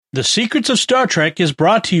The Secrets of Star Trek is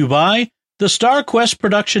brought to you by the StarQuest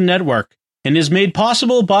Production Network and is made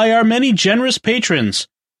possible by our many generous patrons.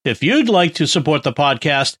 If you'd like to support the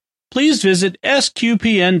podcast, please visit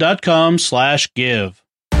sqpn.com/give.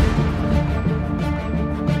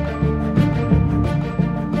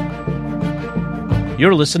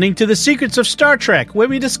 You're listening to The Secrets of Star Trek, where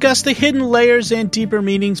we discuss the hidden layers and deeper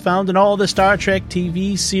meanings found in all the Star Trek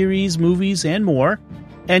TV series, movies, and more.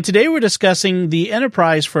 And today we're discussing the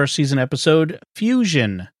Enterprise first season episode,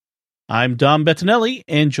 Fusion. I'm Dom Bettinelli,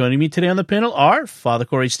 and joining me today on the panel are Father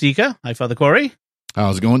Corey Stika. Hi, Father Corey.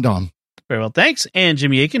 How's it going, Dom? Very well, thanks. And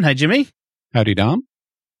Jimmy Aiken. Hi, Jimmy. Howdy, Dom.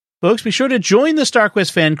 Folks, be sure to join the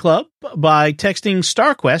StarQuest fan club by texting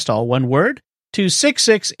StarQuest, all one word, to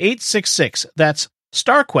 66866. That's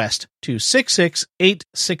StarQuest to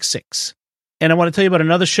 66866. And I want to tell you about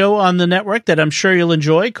another show on the network that I'm sure you'll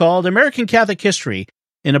enjoy called American Catholic History.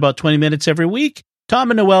 In about 20 minutes every week,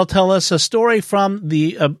 Tom and Noel tell us a story from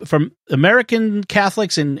from American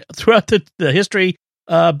Catholics and throughout the history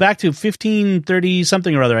back to 1530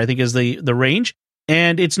 something or other, I think is the range.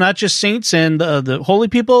 And it's not just saints and the holy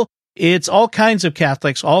people. It's all kinds of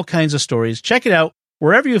Catholics, all kinds of stories. Check it out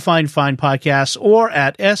wherever you find fine podcasts or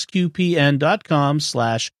at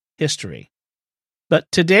sqpn.com/history. But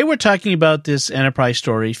today we're talking about this Enterprise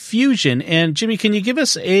story, Fusion. And Jimmy, can you give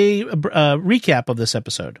us a recap of this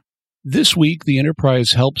episode? This week, the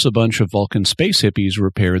Enterprise helps a bunch of Vulcan space hippies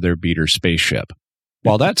repair their beater spaceship.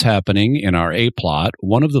 While that's happening, in our A-plot,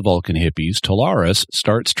 one of the Vulcan hippies, Talaris,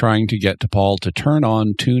 starts trying to get T'Pol to turn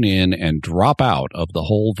on, tune in, and drop out of the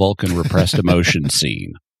whole Vulcan repressed emotion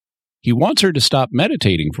scene. He wants her to stop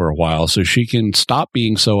meditating for a while so she can stop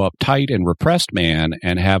being so uptight and repressed man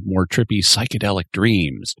and have more trippy psychedelic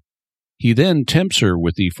dreams. He then tempts her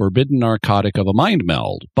with the forbidden narcotic of a mind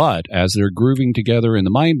meld, but as they're grooving together in the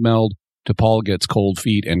mind meld, T'Pol gets cold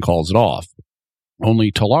feet and calls it off.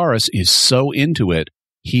 Only Talaris is so into it,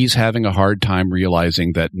 he's having a hard time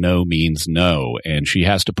realizing that no means no, and she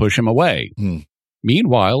has to push him away.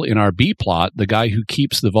 Meanwhile, in our B-plot, the guy who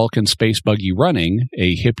keeps the Vulcan space buggy running,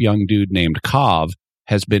 a hip young dude named Kov,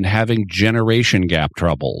 has been having generation gap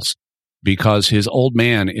troubles because his old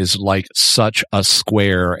man is like such a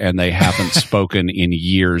square and they haven't spoken in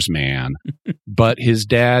years, man. But his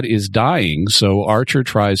dad is dying, so Archer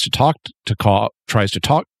tries to talk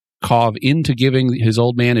Kov into giving his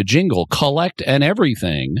old man a jingle, collect and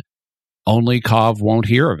everything, only Kov won't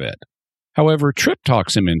hear of it. However, Trip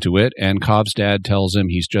talks him into it, and Kov's dad tells him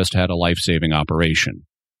he's just had a life-saving operation.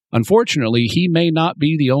 Unfortunately, he may not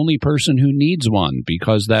be the only person who needs one,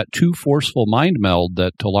 because that too forceful mind meld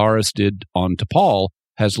that Talaris did on T'Pol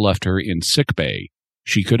has left her in sickbay.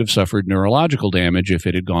 She could have suffered neurological damage if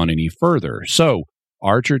it had gone any further. So,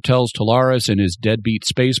 Archer tells Talaris and his deadbeat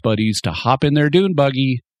space buddies to hop in their dune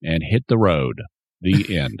buggy and hit the road.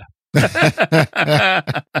 The end.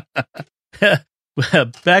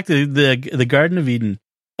 Back to the Garden of Eden.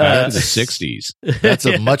 Back to the 60s. That's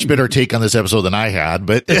a much better take on this episode than I had,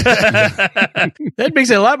 but that makes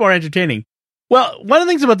it a lot more entertaining. Well, one of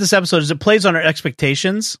the things about this episode is it plays on our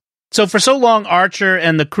expectations. So for so long, Archer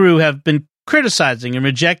and the crew have been criticizing and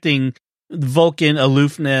rejecting Vulcan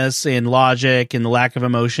aloofness and logic and the lack of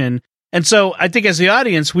emotion. And so I think as the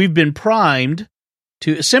audience, we've been primed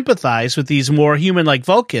to sympathize with these more human-like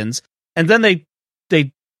Vulcans. And then they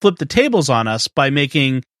flip the tables on us by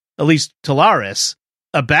making at least Talaris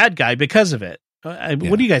a bad guy because of it. What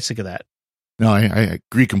do you guys think of that? No, I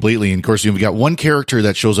agree completely. And of course, you've got one character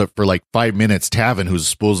that shows up for like 5 minutes, Taven, who's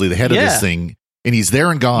supposedly the head of this thing, and he's there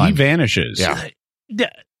and gone. He vanishes. Yeah,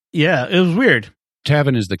 it was weird.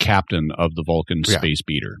 Taven is the captain of the Vulcan space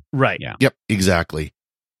beater. Right. Yeah. Yep, exactly.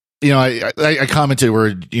 You know, I commented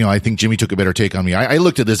where, I think Jimmy took a better take on me. I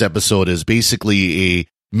looked at this episode as basically a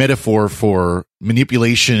metaphor for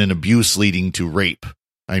manipulation and abuse leading to rape.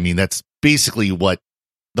 I mean, that's basically what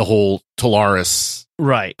the whole Talaris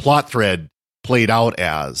plot thread played out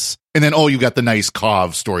as. And then, you got the nice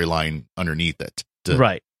Kov storyline underneath it.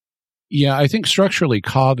 Right. Yeah, I think structurally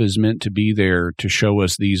Kov is meant to be there to show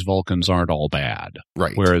us these Vulcans aren't all bad.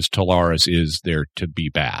 Right. Whereas Talaris is there to be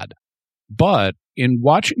bad. But in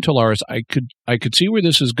watching Talaris, I could see where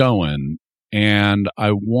this is going. And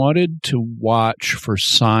I wanted to watch for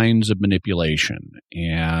signs of manipulation.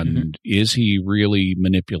 And is he really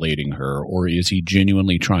manipulating her, or is he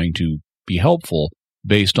genuinely trying to be helpful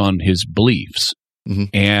based on his beliefs?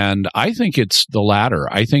 And I think it's the latter.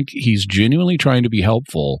 I think he's genuinely trying to be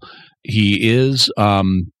helpful. He is,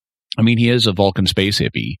 he is a Vulcan space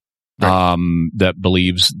hippie. that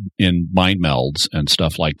believes in mind melds and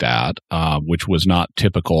stuff like that, which was not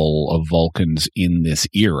typical of Vulcans in this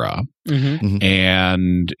era. Mm-hmm.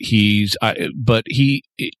 And but he,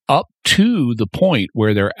 up to the point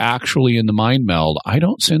where they're actually in the mind meld, I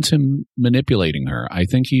don't sense him manipulating her. I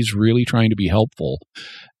think he's really trying to be helpful.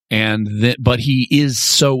 But he is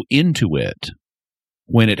so into it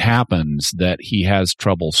when it happens that he has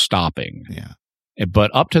trouble stopping. Yeah.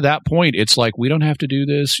 But up to that point, it's like, we don't have to do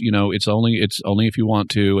this. It's only if you want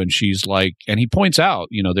to. And she's like, and he points out,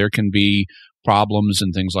 there can be problems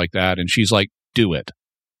and things like that. And she's like, do it.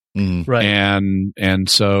 Right. And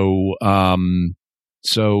so I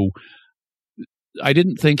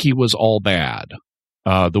didn't think he was all bad,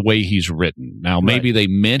 the way he's written. Now, maybe they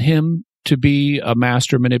meant him to be a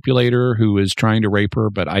master manipulator who is trying to rape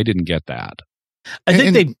her, but I didn't get that. I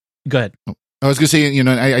think go ahead. I was going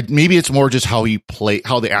to say, maybe it's more just how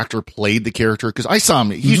the actor played the character. Because I saw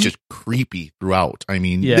him, he's just creepy throughout. I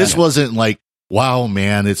mean, this wasn't like, wow,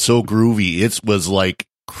 man, it's so groovy. It was like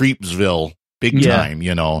Creepsville, big time,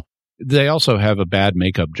 They also have a bad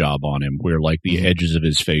makeup job on him where like the edges of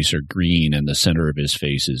his face are green and the center of his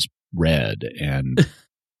face is red. And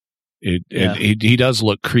he does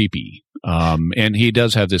look creepy. And he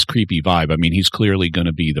does have this creepy vibe. I mean, he's clearly going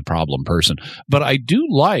to be the problem person. But I do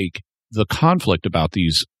like the conflict about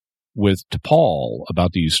these with T'Pol,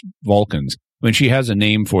 about these Vulcans. When she has a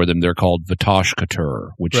name for them, they're called Vatosh Katur,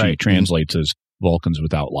 which she translates as Vulcans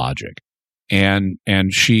without logic. And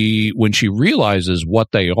when she realizes what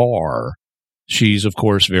they are, she's of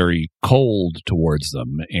course very cold towards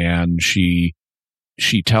them. And she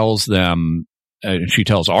tells them, she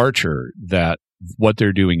tells Archer that what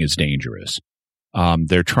they're doing is dangerous.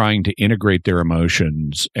 They're trying to integrate their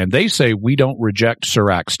emotions, and they say, we don't reject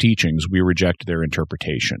Sirac's teachings, we reject their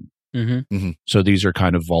interpretation. So these are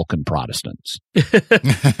kind of Vulcan Protestants.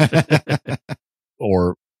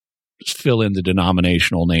 Or fill in the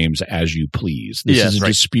denominational names as you please. This is a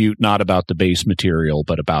dispute not about the base material,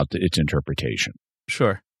 but about its interpretation.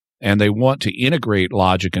 Sure. And they want to integrate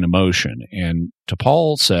logic and emotion. And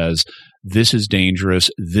T'Pol says, this is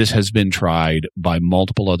dangerous. This has been tried by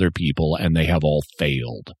multiple other people, and they have all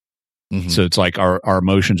failed. So it's like our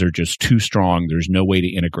emotions are just too strong. There's no way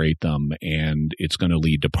to integrate them, and it's going to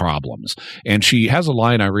lead to problems. And she has a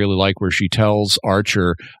line I really like where she tells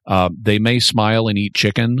Archer, they may smile and eat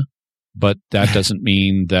chicken, but that doesn't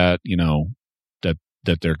mean that,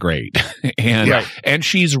 that they're great. And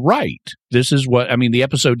she's right. This is what, the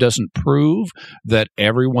episode doesn't prove that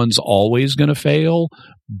everyone's always going to fail,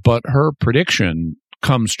 but her prediction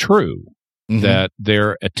comes true that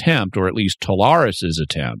their attempt, or at least Tolaris's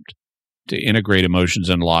attempt, to integrate emotions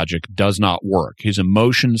and logic does not work. His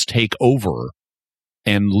emotions take over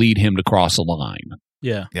and lead him to cross a line.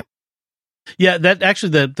 Yeah. Yep. Yeah, that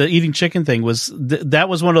actually the eating chicken thing was that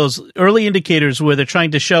was one of those early indicators where they're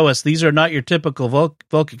trying to show us these are not your typical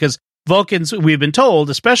Vulcan, because Vulcans, we've been told,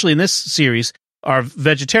 especially in this series, are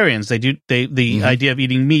vegetarians. The idea of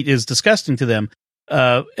eating meat is disgusting to them.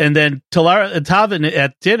 And then Tavin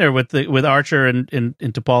at dinner with Archer and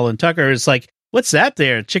T'Pol and Tucker is like, what's that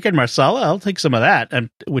there? Chicken marsala? I'll take some of that. And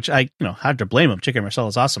which hard to blame him. Chicken marsala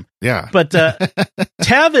is awesome. Yeah. But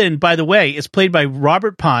Tavin, by the way, is played by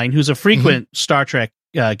Robert Pine, who's a frequent Star Trek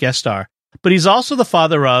guest star. But he's also the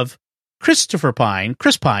father of Christopher Pine,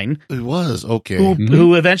 Chris Pine. It was okay.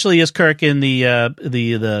 Who eventually is Kirk in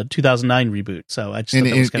the 2009 reboot. So I just thought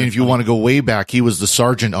that was kind of if you want to go way back, he was the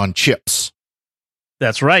sergeant on Chips.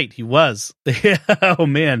 That's right, he was. Oh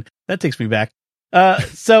man, that takes me back. And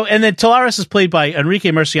then Tolaris is played by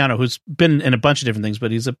Enrique Murciano, who's been in a bunch of different things,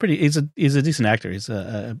 but he's a decent actor.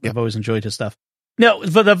 I've always enjoyed his stuff. Now,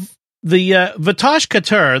 for the Vatosh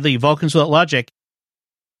Katur, the Vulcans without logic,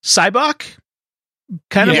 Sybok,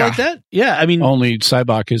 kind of like that. Yeah, only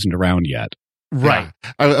Sybok isn't around yet. Right.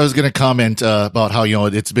 Yeah. I was going to comment about how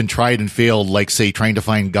it's been tried and failed, like say trying to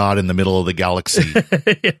find God in the middle of the galaxy.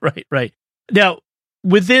 Right. Now,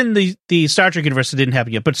 within the Star Trek universe, it didn't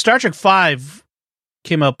happen yet, but Star Trek V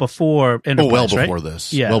came out before Enterprise, well before right?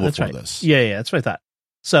 this. Yeah, well that's before right. this. Yeah, that's what I thought.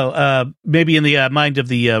 So maybe in the mind of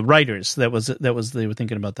the writers, they were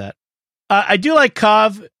thinking about that. I do like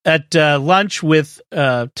Kov at lunch with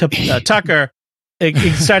Tucker.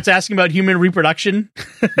 He starts asking about human reproduction.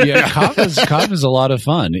 Yeah, Kov is a lot of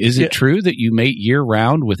fun. Is it true that you mate year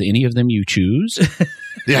round with any of them you choose?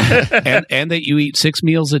 Yeah, and that you eat 6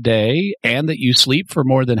 meals a day, and that you sleep for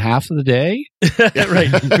more than half of the day?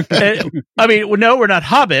 Right. No, we're not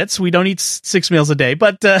hobbits. We don't eat 6 meals a day,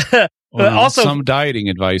 but also some dieting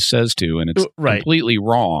advice says to, and it's completely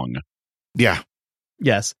wrong. Yeah.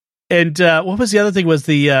 Yes. And what was the other thing? Was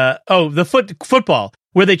the football?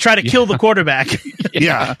 where they try to kill the quarterback.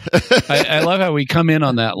 Yeah. I love how we come in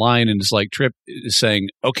on that line and it's like Trip is saying,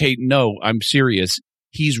 okay, no, I'm serious.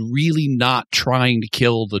 He's really not trying to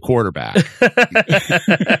kill the quarterback.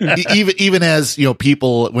 even as,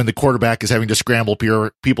 people, when the quarterback is having to scramble,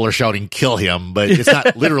 people are shouting, kill him, but it's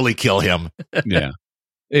not literally kill him. Yeah.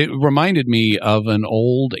 It reminded me of an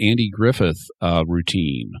old Andy Griffith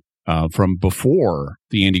routine from before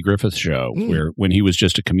the Andy Griffith Show, when he was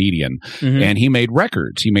just a comedian, and he made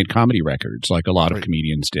records. He made comedy records like a lot of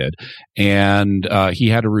comedians did. And he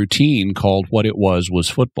had a routine called What It Was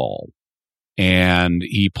Football. And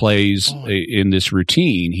he plays in this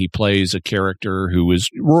routine, he plays a character who is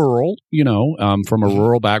rural, from a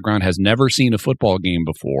rural background, has never seen a football game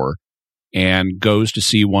before, and goes to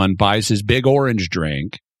see one, buys his big orange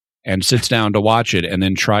drink, and sits down to watch it, and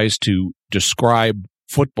then tries to describe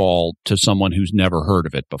football to someone who's never heard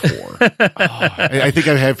of it before. I think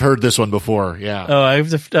I have heard this one before. Yeah. Oh, I have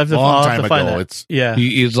to long time find ago. that. Yeah.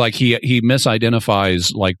 He's like he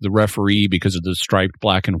misidentifies like the referee because of the striped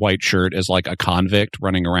black and white shirt as like a convict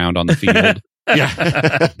running around on the field.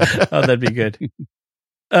 Yeah. Oh, that'd be good.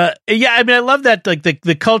 Yeah, I mean, I love that, like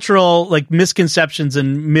the cultural like misconceptions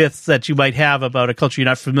and myths that you might have about a culture you're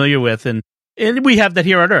not familiar with, and we have that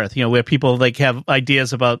here on Earth, where people like have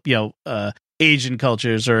ideas about Asian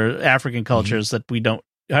cultures or African cultures that we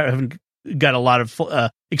haven't got a lot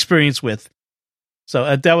of experience with.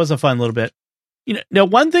 So that was a fun little bit. Now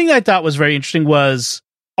one thing I thought was very interesting was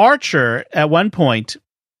Archer at one point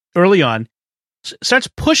early on starts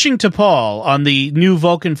pushing T'Pol on the new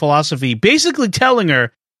Vulcan philosophy, basically telling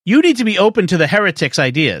her, you need to be open to the heretics'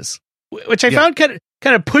 ideas, which I found kind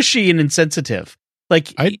of pushy and insensitive.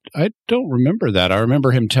 Like I don't remember that. I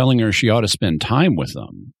remember him telling her she ought to spend time with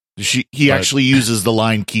them. He actually uses the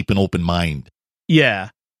line, keep an open mind. Yeah.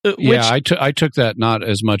 I took that not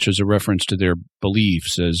as much as a reference to their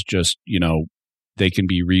beliefs as just, they can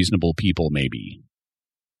be reasonable people, maybe.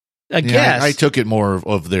 I guess. I took it more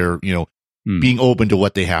of their, being open to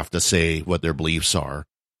what they have to say, what their beliefs are.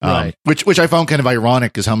 Right. Which I found kind of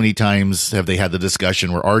ironic, because how many times have they had the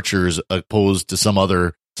discussion where Archer's opposed to some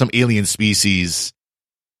alien species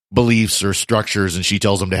beliefs or structures, and she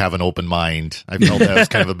tells them to have an open mind. I felt that was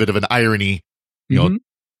kind of a bit of an irony,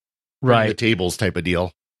 right, the tables type of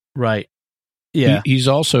deal. Right. Yeah. He's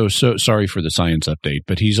also so sorry for the science update,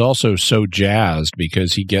 but he's also so jazzed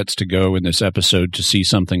because he gets to go in this episode to see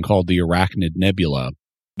something called the Arachnid Nebula.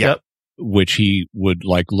 Yep. Which he would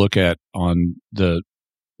like look at on the,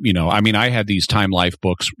 I had these Time Life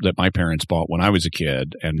books that my parents bought when I was a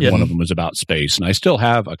kid, and one of them was about space, and I still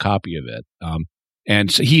have a copy of it.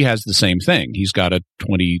 And so he has the same thing. He's got a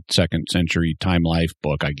 22nd century Time Life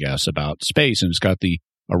book, I guess, about space, and it's got the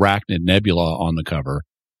Arachnid Nebula on the cover.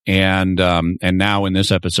 And now in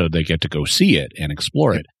this episode, they get to go see it and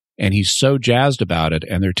explore it. And he's so jazzed about it.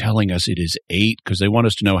 And they're telling us it is 8, because they want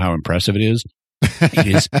us to know how impressive it is.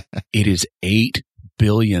 It is 8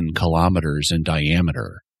 billion kilometers in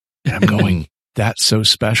diameter. And I'm going, that's so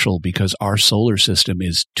special because our solar system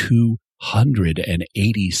is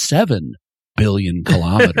 287 billion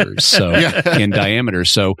kilometers in diameter.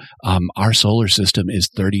 So our solar system is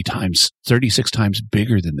 36 times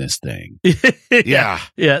bigger than this thing. Yeah.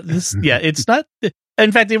 It's not.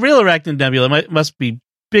 In fact, the real Arachnid Nebula must be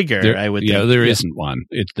bigger, I would think. Yeah, there isn't one.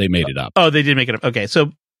 They made it up. Oh, they did make it up. Okay.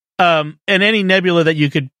 So, and any nebula that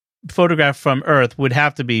you could photograph from Earth would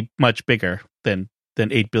have to be much bigger than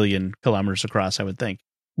 8 billion kilometers across, I would think.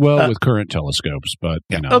 Well, with current telescopes, but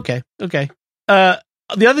Okay.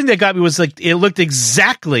 The other thing that got me was like it looked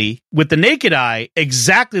exactly, with the naked eye,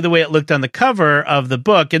 exactly the way it looked on the cover of the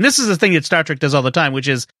book. And this is the thing that Star Trek does all the time, which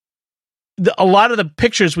is a lot of the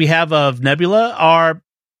pictures we have of Nebula are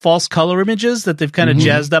false color images that they've kind of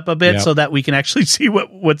jazzed up a bit so that we can actually see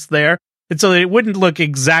what's there. And so it wouldn't look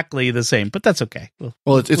exactly the same, but that's okay.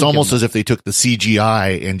 Well, it's almost as if they took the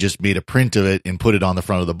CGI and just made a print of it and put it on the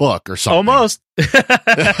front of the book or something. Almost.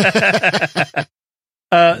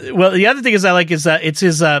 Well, the other thing I like is it's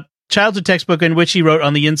his childhood textbook in which he wrote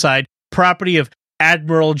on the inside, property of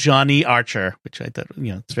Admiral Johnny Archer, which I thought,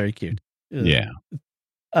 it's very cute. Yeah.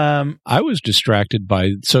 I was distracted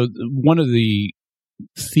by, so one of the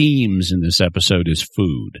themes in this episode is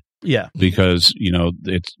food. Yeah. Because,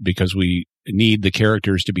 it's because we need the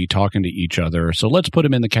characters to be talking to each other. So let's put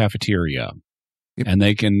them in the cafeteria. Yep. And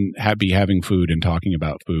they can be having food and talking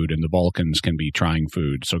about food, and the Vulcans can be trying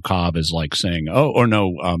food. So Cobb is like saying,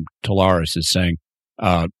 Talaris is saying,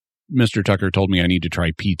 Mr. Tucker told me I need to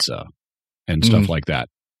try pizza and stuff like that.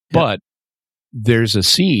 Yep. But there's a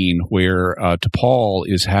scene where T'Pol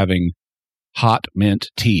is having hot mint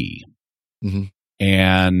tea.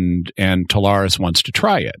 and Talaris wants to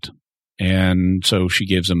try it. And so she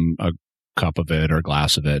gives him a cup of it or a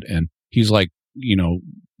glass of it. And he's like,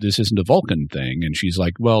 this isn't a Vulcan thing. And she's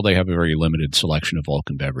like, well, they have a very limited selection of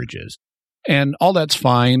Vulcan beverages. And all that's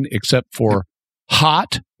fine, except for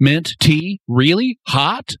hot mint tea. Really?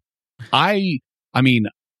 Hot? I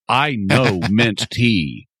know mint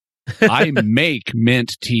tea. I make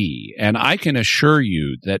mint tea, and I can assure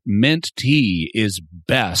you that mint tea is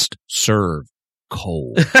best served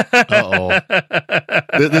cold. Uh-oh.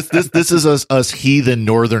 This is us heathen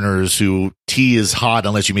northerners who tea is hot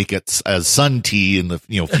unless you make it as sun tea in the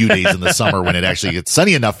few days in the summer when it actually gets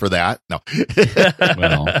sunny enough for that. No.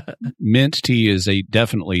 Well, mint tea is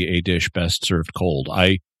definitely a dish best served cold.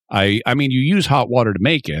 I mean, you use hot water to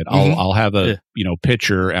make it. I'll have a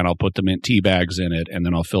pitcher, and I'll put the mint tea bags in it, and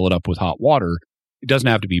then I'll fill it up with hot water. It doesn't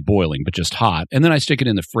have to be boiling, but just hot. And then I stick it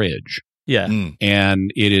in the fridge. Yeah.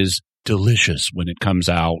 And it is delicious when it comes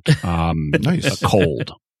out nice.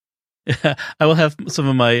 Cold. I will have some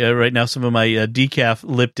of my decaf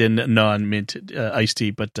Lipton non-mint iced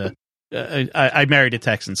tea, but I married a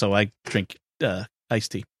Texan, so I drink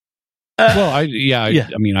iced tea. I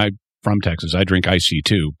mean, I'm from Texas. I drink iced tea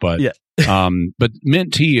too, but but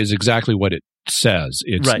mint tea is exactly what it says.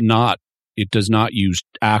 It's not. It does not use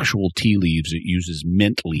actual tea leaves. It uses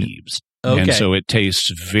mint leaves. Okay. And so it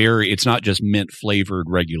tastes it's not just mint flavored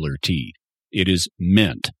regular tea. It is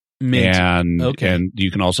mint. And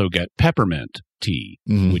you can also get peppermint tea,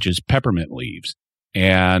 which is peppermint leaves.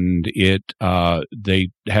 And they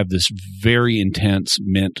have this very intense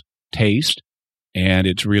mint taste, and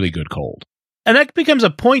it's really good cold. And that becomes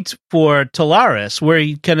a point for Talaris, where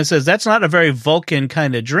he kind of says, that's not a very Vulcan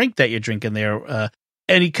kind of drink that you're drinking there.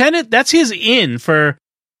 And that's his in for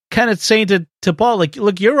kind of saying to Paul, like,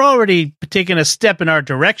 look, you're already taking a step in our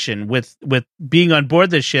direction with being on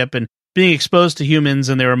board this ship and being exposed to humans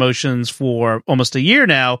and their emotions for almost a year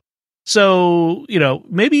now. So,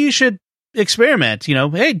 maybe you should experiment,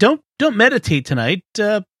 hey, don't meditate tonight.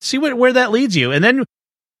 See where that leads you. And then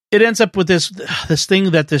it ends up with this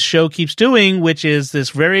thing that this show keeps doing, which is this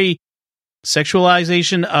very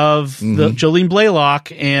sexualization of the Jolene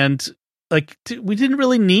Blaylock. And like, we didn't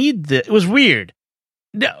really need that. It was weird.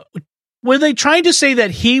 Now, were they trying to say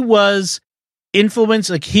that he was influenced,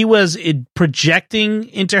 like he was projecting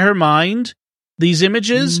into her mind these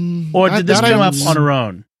images, or did this come up on her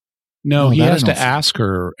own? No, he has to ask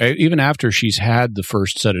her, even after she's had the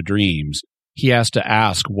first set of dreams, he has to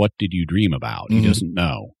ask, what did you dream about? He doesn't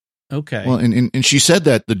know. Okay. Well, and she said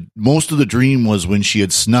that most of the dream was when she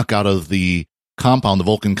had snuck out of the compound, the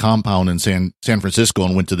Vulcan compound in San Francisco,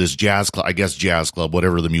 and went to this jazz club,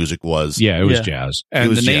 whatever the music was. Yeah, it was jazz.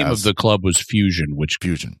 And the name of the club was Fusion, which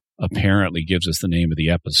apparently gives us the name of the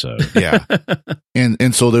episode. Yeah.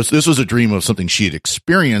 and so this was a dream of something she had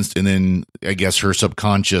experienced, and then I guess her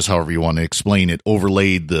subconscious, however you want to explain it,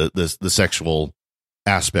 overlaid the sexual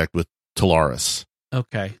aspect with Talaris.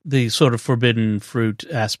 Okay. The sort of forbidden fruit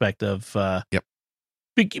aspect of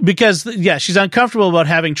because she's uncomfortable about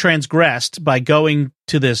having transgressed by going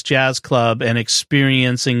to this jazz club and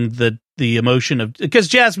experiencing the emotion of, because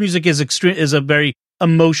jazz music is a very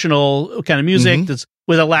emotional kind of music that's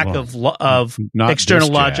with a lack of external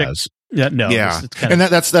logic. Jazz. Yeah, no. Yeah, it's kind and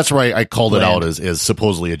that's why I called it out as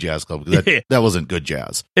supposedly a jazz club. That wasn't good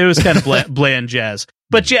jazz. It was kind of bland jazz.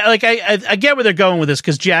 But yeah, like I get where they're going with this,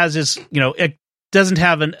 because jazz is, it doesn't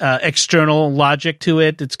have an external logic to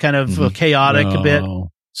it. It's kind of chaotic a bit.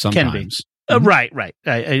 Sometimes. Can be. Right.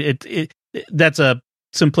 That's a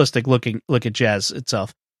simplistic look at jazz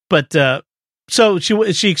itself. But so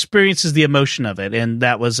she experiences the emotion of it, and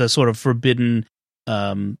that was a sort of forbidden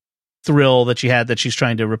thrill that she had that she's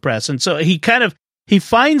trying to repress. And so he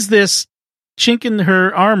finds this chink in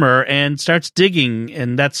her armor and starts digging,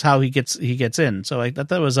 and that's how he gets in. So I thought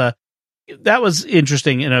that was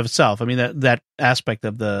interesting in of itself. I mean, that aspect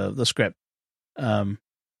of the script.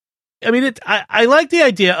 I mean, I like the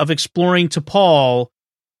idea of exploring to Paul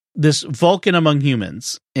this Vulcan among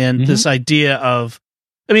humans, and this idea of,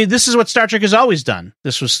 I mean, this is what Star Trek has always done.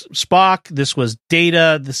 This was Spock. This was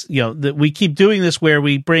Data. This, that we keep doing this where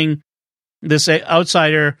we bring this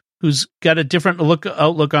outsider who's got a different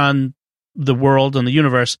outlook on the world and the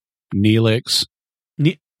universe. Neelix.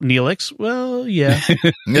 Neelix? Well, yeah.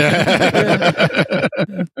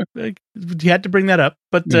 You had to bring that up,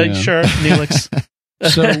 but sure, Neelix.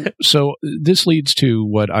 So this leads to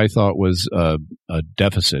what I thought was a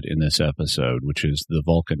deficit in this episode, which is the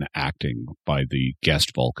Vulcan acting by the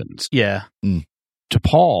guest Vulcans. Yeah. To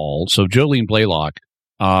Paul, so Jolene Blaylock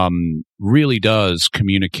really does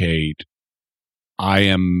communicate I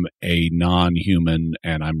am a non-human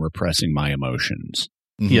and I'm repressing my emotions.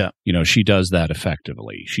 Mhm. Yeah. You know, she does that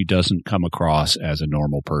effectively. She doesn't come across as a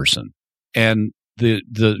normal person. And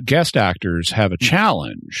the guest actors have a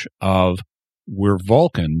challenge of, we're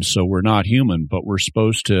Vulcan, so we're not human, but we're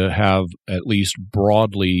supposed to have at least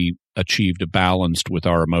broadly achieved a balance with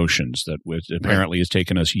our emotions that apparently has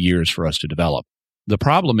taken us years for us to develop. The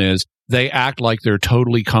problem is they act like they're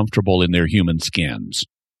totally comfortable in their human skins.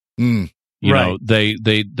 Mm. You Right.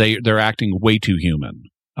 know, they're acting way too human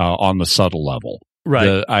on the subtle level.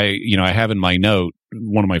 Right. I have in my note,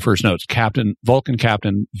 one of my first notes, Vulcan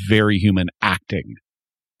Captain, very human acting.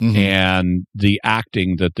 Mhm. And the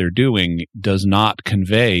acting that they're doing does not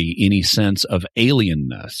convey any sense of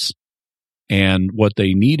alienness. And what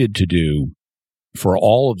they needed to do for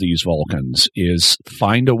all of these Vulcans is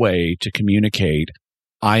find a way to communicate,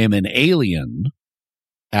 I am an alien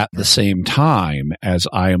at the same time as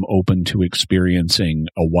I am open to experiencing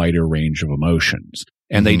a wider range of emotions.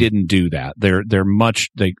 And they Mhm. didn't do that.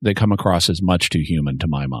 They come across as much too human to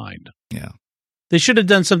my mind. Yeah. They should have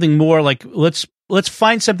done something more like, let's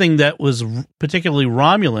find something that was particularly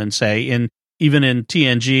Romulan, say, even in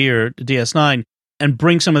TNG or DS9, and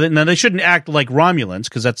bring some of that. Now, they shouldn't act like Romulans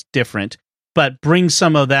because that's different, but bring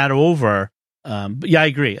some of that over. But yeah, I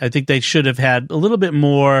agree. I think they should have had a little bit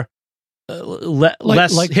more, less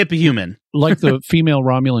hippie human. Like the female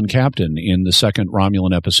Romulan captain in the second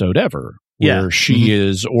Romulan episode ever, where Yeah. she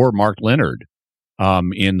is, or Mark Leonard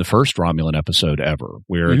in the first Romulan episode ever,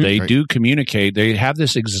 where they Right. do communicate. They have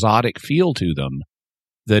this exotic feel to them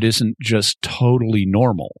that isn't just totally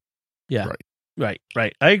normal. Yeah. Right.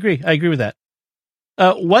 Right. I agree with that.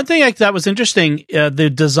 One thing I thought was interesting, the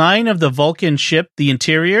design of the Vulcan ship, the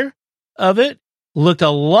interior of it, looked a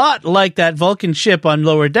lot like that Vulcan ship on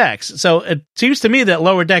Lower Decks. So it seems to me that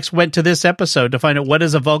Lower Decks went to this episode to find out what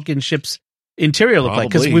does a Vulcan ship's interior look like,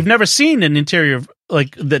 because Probably. we've never seen an interior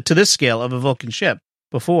like to this scale of a Vulcan ship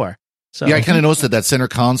before. So Yeah, I kind of noticed that center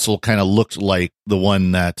console kind of looked like the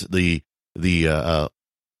one that the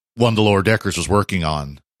one of the lower deckers was working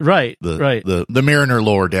on. right. The Mariner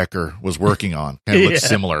lower decker was working on. Kind of looks Yeah.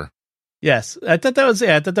 similar. Yes, I thought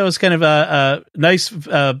that was kind of a nice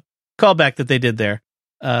callback that they did there.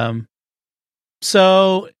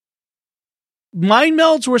 So mind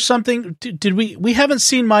melds were something. Did we haven't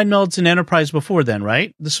seen mind melds in Enterprise before then,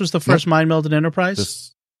 right? This was the first mind meld in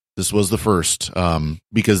Enterprise. This was the first,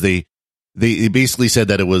 because they basically said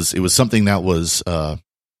that it was something that was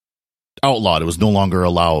outlawed. It was no longer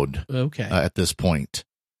allowed Okay. at this point.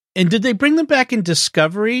 And did they bring them back in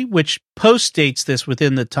Discovery, which postdates this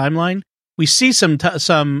within the timeline? We see some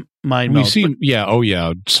mind We melds. see,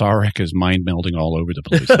 Sarek is mind melding all over the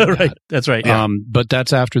place. in right. that. That's right. But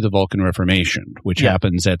that's after the Vulcan Reformation, which Yeah.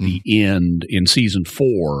 happens at the end in season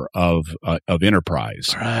 4 of Enterprise.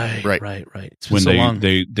 Right. It's been When so long.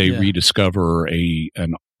 they Yeah. rediscover a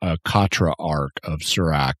Katra arc of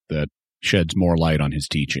Surak that sheds more light on his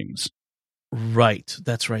teachings. Right.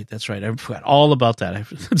 That's right. I forgot all about that.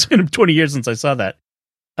 It's been 20 years since I saw that.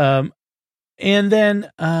 And then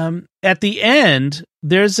at the end,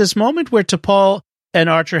 there's this moment where T'Pol and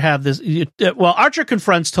Archer have this. Well, Archer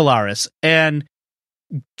confronts Talaris and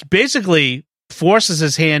basically forces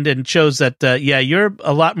his hand and shows that, you're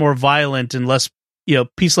a lot more violent and less,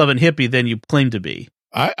 peace-loving hippie than you claim to be.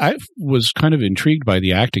 I was kind of intrigued by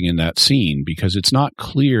the acting in that scene because it's not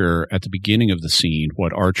clear at the beginning of the scene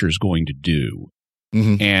what Archer's going to do.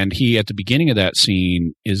 Mm-hmm. And he, at the beginning of that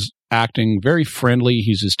scene, is acting very friendly.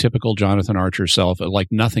 He's his typical Jonathan Archer self, like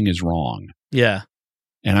nothing is wrong. Yeah.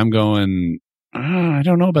 And I'm going, I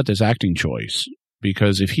don't know about this acting choice,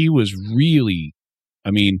 because if he was really,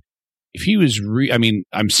 I'm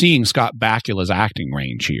seeing Scott Bakula's acting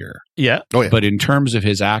range here. Yeah. Oh yeah. But in terms of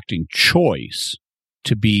his acting choice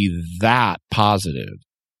to be that positive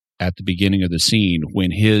at the beginning of the scene when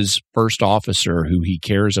his first officer, who he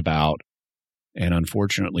cares about, and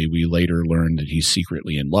unfortunately we later learn that he's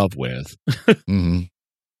secretly in love with, Mm-hmm.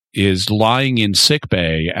 is lying in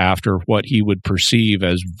sickbay after what he would perceive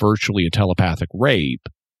as virtually a telepathic rape.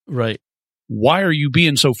 Right. Why are you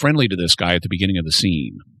being so friendly to this guy at the beginning of the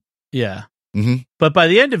scene? Yeah. Mm-hmm. But by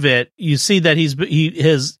the end of it, you see that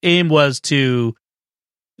his aim was to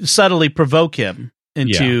subtly provoke him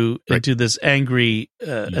into this angry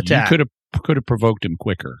attack. You could have provoked him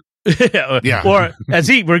quicker. Yeah. Or as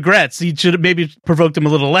he regrets, he should have maybe provoked him a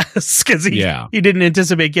little less because he didn't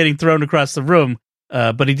anticipate getting thrown across the room.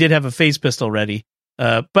 But he did have a phase pistol ready.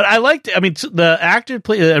 But I liked. The actor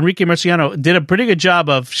Enrique Murciano did a pretty good job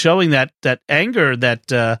of showing that anger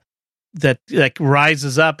that like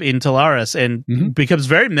rises up in Talaris and becomes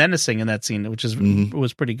very menacing in that scene, which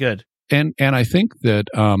was pretty good. And I think that,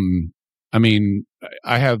 I mean,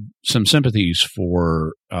 I have some sympathies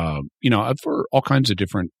for, for all kinds of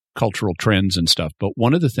different cultural trends and stuff. But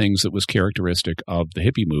one of the things that was characteristic of the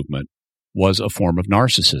hippie movement was a form of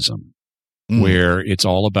narcissism, where it's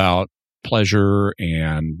all about pleasure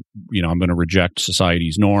and, I'm going to reject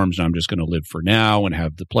society's norms and I'm just going to live for now and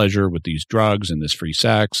have the pleasure with these drugs and this free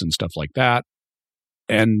sex and stuff like that.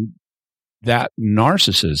 And that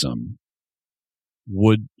narcissism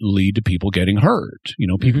would lead to people getting hurt.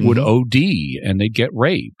 People would OD and they'd get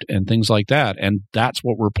raped and things like that. And that's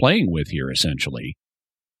what we're playing with here, essentially.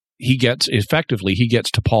 He gets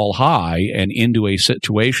T'Pol high and into a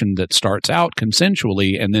situation that starts out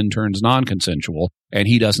consensually and then turns non-consensual, and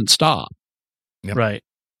he doesn't stop. Yep. Right.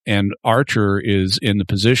 And Archer is in the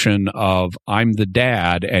position of, I'm the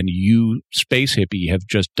dad, and you, space hippie, have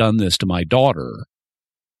just done this to my daughter.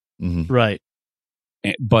 Right.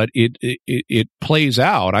 But it plays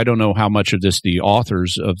out. I don't know how much of this the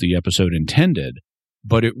authors of the episode intended,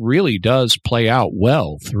 but it really does play out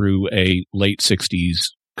well through a late 60s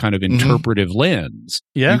kind of interpretive lens.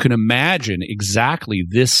 Yeah. You can imagine exactly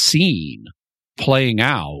this scene playing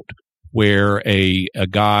out where a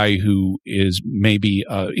guy who is maybe,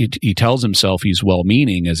 he tells himself he's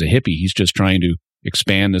well-meaning as a hippie. He's just trying to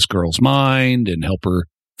expand this girl's mind and help her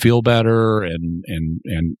feel better and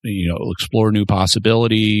explore new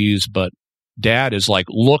possibilities. But dad is like,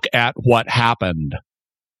 look at what happened.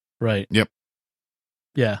 Right. Yep.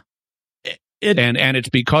 Yeah. And it's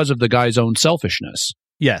because of the guy's own selfishness.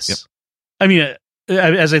 Yes. Yep. I mean,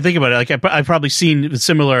 as I think about it, like I've probably seen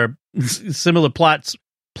similar plots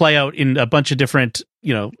play out in a bunch of different,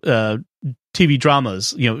 TV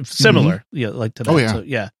dramas, similar, like to that. Oh, yeah. So,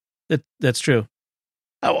 yeah, that's true.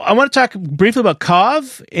 I want to talk briefly about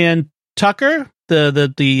Kov and Tucker,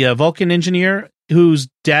 the Vulcan engineer whose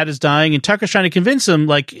dad is dying, and Tucker's trying to convince him,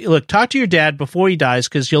 like, look, talk to your dad before he dies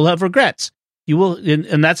because you'll have regrets. You will,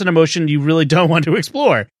 and that's an emotion you really don't want to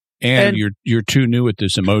explore. And you're too new at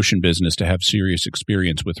this emotion business to have serious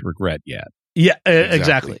experience with regret yet. Yeah,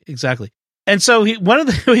 exactly. And so one of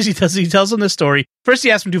the ways he tells him this story. First,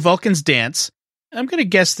 he asks him, do Vulcans dance? I'm going to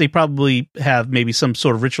guess they probably have maybe some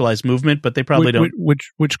sort of ritualized movement, but they probably don't.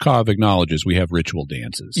 Which Kov acknowledges we have ritual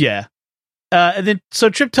dances. Yeah. And then, so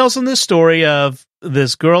Trip tells him this story of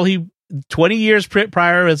this girl 20 years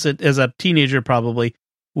prior as a teenager probably,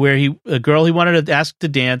 where a girl he wanted to ask to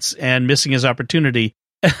dance and missing his opportunity.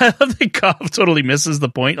 I think Kov totally misses the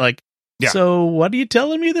point. Like, So what are you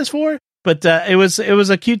telling me this for? But it was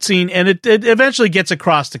a cute scene, and it eventually gets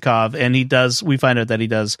across to Kov, and we find out that he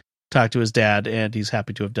does talk to his dad, and he's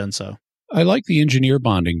happy to have done so. I like the engineer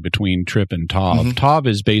bonding between Trip and Tov. Tov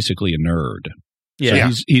is basically a nerd.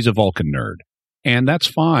 Yeah. So he's a Vulcan nerd. And that's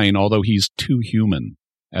fine, although he's too human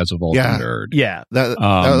as a Vulcan nerd. Yeah. That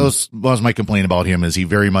was my complaint about him, is he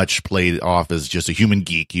very much played off as just a human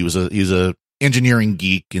geek. He's a engineering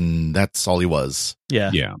geek, and that's all he was.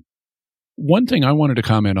 Yeah. Yeah. One thing I wanted to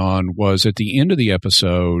comment on was at the end of the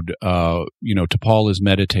episode, T'Pol is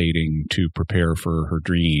meditating to prepare for her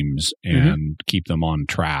dreams and keep them on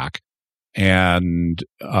track. And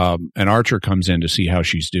Archer comes in to see how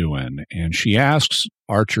she's doing. And she asks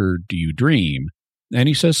Archer, do you dream? And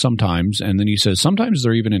he says sometimes. And then he says sometimes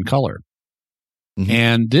they're even in color.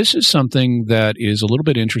 And this is something that is a little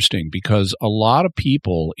bit interesting because a lot of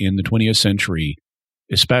people in the 20th century,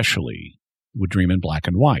 especially, would dream in black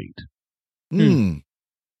and white. And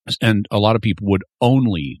a lot of people would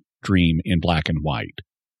only dream in black and white.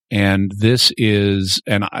 And this is,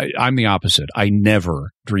 and I'm the opposite. I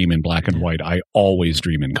never dream in black and white. I always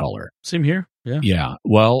dream in color. Same here. Yeah. Yeah.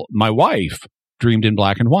 Well, my wife dreamed in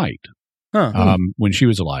black and white when she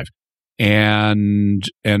was alive. And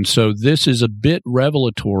so this is a bit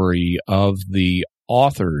revelatory of the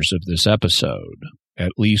authors of this episode.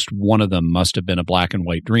 At least one of them must have been a black and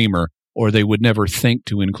white dreamer, or they would never think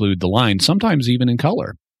to include the line, sometimes even in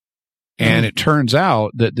color. And it turns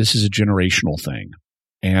out that this is a generational thing.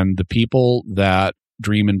 And the people that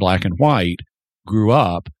dream in black and white grew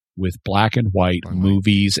up with black and white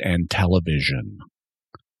movies and television.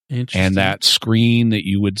 And that screen that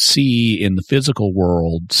you would see in the physical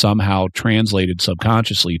world somehow translated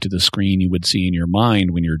subconsciously to the screen you would see in your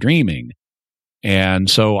mind when you're dreaming. And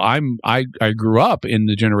so I grew up in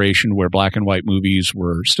the generation where black and white movies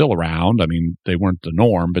were still around. I mean, they weren't the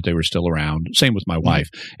norm, but they were still around. Same with my wife.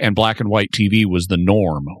 And black and white TV was the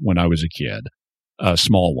norm when I was a kid, a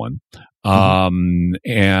small one.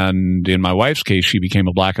 And in my wife's case, she became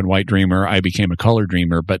a black and white dreamer. I became a color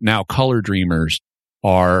dreamer, but now color dreamers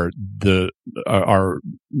are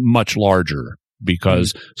much larger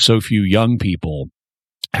because so few young people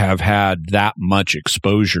have had that much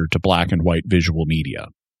exposure to black and white visual media.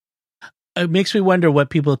 It makes me wonder what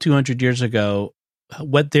people 200 years ago,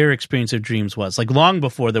 what their experience of dreams was, like long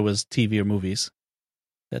before there was TV or movies.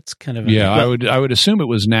 That's kind of I would assume it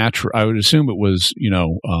was natural. I would assume it was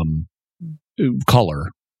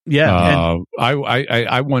color. Yeah.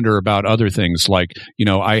 I wonder about other things like,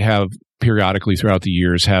 I have periodically throughout the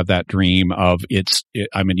years have that dream of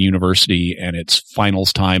I'm in university and it's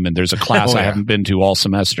finals time and there's a class I haven't been to all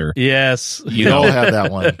semester. Yes. You all have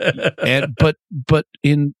that one. But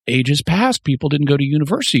in ages past, people didn't go to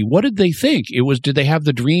university. What did they think? Did they have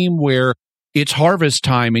the dream where it's harvest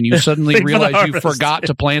time and you suddenly realize you forgot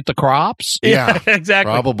to plant the crops? Yeah,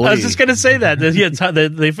 exactly. Probably. I was just going to say that. They missed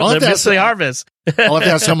the harvest. I'll have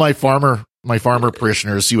to ask some of my farmer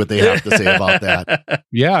parishioners, see what they have to say about that.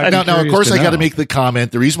 Yeah. Now, of course, I got to make the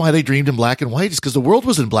comment. The reason why they dreamed in black and white is because the world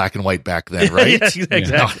was in black and white back then, right? Yes,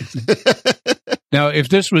 exactly. Now, if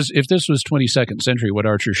this was 22nd century, what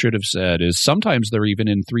Archer should have said is sometimes they're even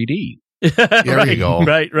in 3D. There you go.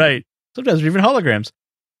 Right. Sometimes they're even holograms.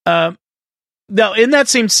 Now, in that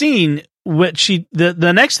same scene,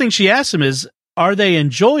 the next thing she asks him is, "Are they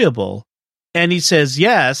enjoyable?" And he says,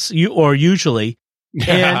 "Yes," or usually.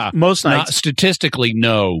 And most nights, statistically,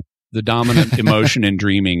 no. The dominant emotion in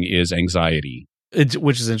dreaming is anxiety,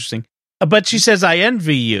 which is interesting. But she says, "I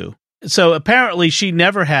envy you." So apparently, she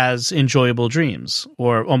never has enjoyable dreams,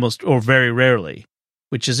 or very rarely,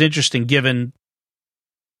 which is interesting given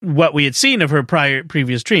what we had seen of her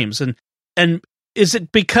previous dreams. And is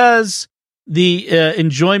it because the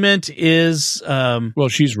enjoyment is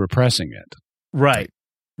she's repressing it, right,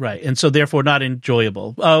 and so therefore not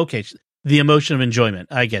enjoyable? Oh, okay. The emotion of enjoyment.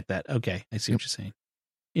 I get that. Okay. I see what you're saying.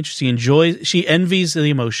 Interesting. She envies the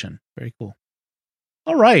emotion. Very cool.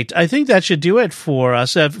 All right. I think that should do it for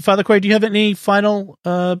us. Father Corey, do you have any final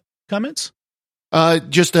comments?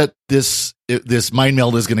 Just that this mind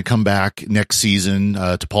meld is going to come back next season.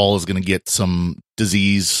 T'Pol is going to get some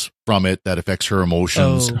disease from it that affects her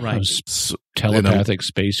emotions. Oh, right. Telepathic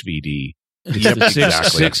space VD. Yep,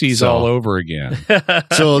 exactly. Sixies all over again.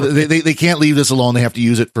 So they can't leave this alone. They have to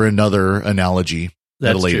use it for another analogy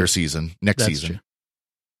at a later season, next season.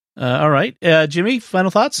 True. All right. Jimmy, final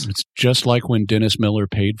thoughts? It's just like when Dennis Miller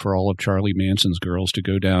paid for all of Charlie Manson's girls to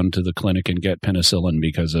go down to the clinic and get penicillin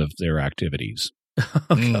because of their activities.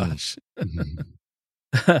 Oh, gosh.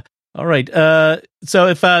 All right. So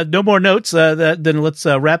if no more notes, then let's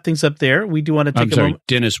wrap things up there. We do want to take a moment.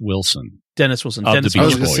 Dennis Wilson. Dennis Wilson. Of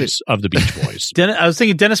the Beach Boys. I was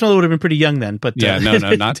thinking Dennis Miller would have been pretty young then, but not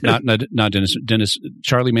Dennis. Dennis.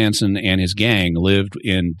 Charlie Manson and his gang lived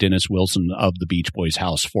in Dennis Wilson of the Beach Boys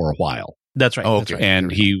house for a while. That's right. Oh, that's right. And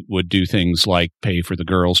he would do things like pay for the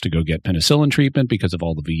girls to go get penicillin treatment because of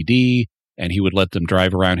all the VD, and he would let them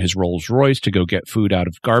drive around his Rolls Royce to go get food out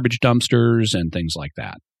of garbage dumpsters and things like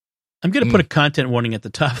that. I'm going to put a content warning at the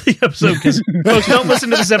top of the episode because folks, don't listen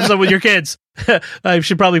to this episode with your kids. I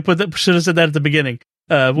should probably should have said that at the beginning.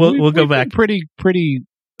 We'll go back. Pretty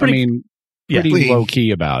low key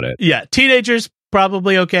about it. Yeah, teenagers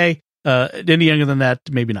probably okay. Any younger than that,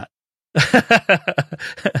 maybe not.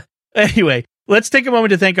 Anyway, let's take a moment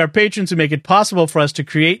to thank our patrons who make it possible for us to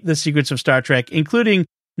create the secrets of Star Trek, including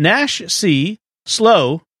Nash C,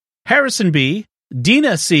 Slow, Harrison B,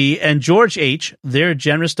 Dina C, and George H. Their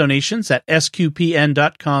generous donations at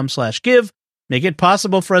sqpn.com/give make it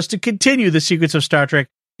possible for us to continue the secrets of Star Trek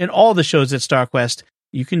in all the shows at StarQuest.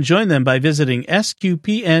 You can join them by visiting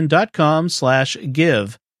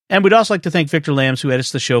sqpn.com/give. And we'd also like to thank Victor Lambs, who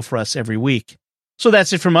edits the show for us every week. So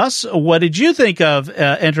that's it from us. What did you think of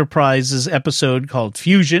Enterprise's episode called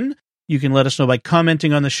Fusion? You can let us know by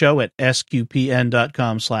commenting on the show at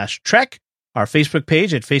sqpn.com/trek, our Facebook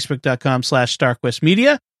page at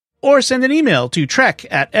facebook.com/StarQuestMedia, or send an email to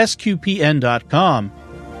trek@sqpn.com.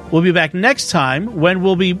 We'll be back next time when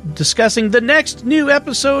we'll be discussing the next new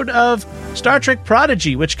episode of Star Trek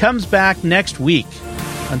Prodigy, which comes back next week.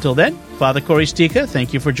 Until then, Father Corey Stika,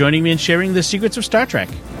 thank you for joining me and sharing the secrets of Star Trek.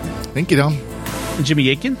 Thank you, Dom. And Jimmy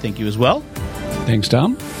Aitken, thank you as well. Thanks,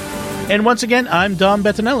 Dom. And once again, I'm Dom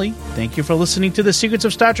Bettinelli. Thank you for listening to the secrets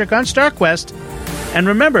of Star Trek on StarQuest. And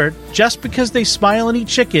remember, just because they smile and eat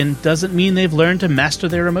chicken doesn't mean they've learned to master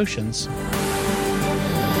their emotions.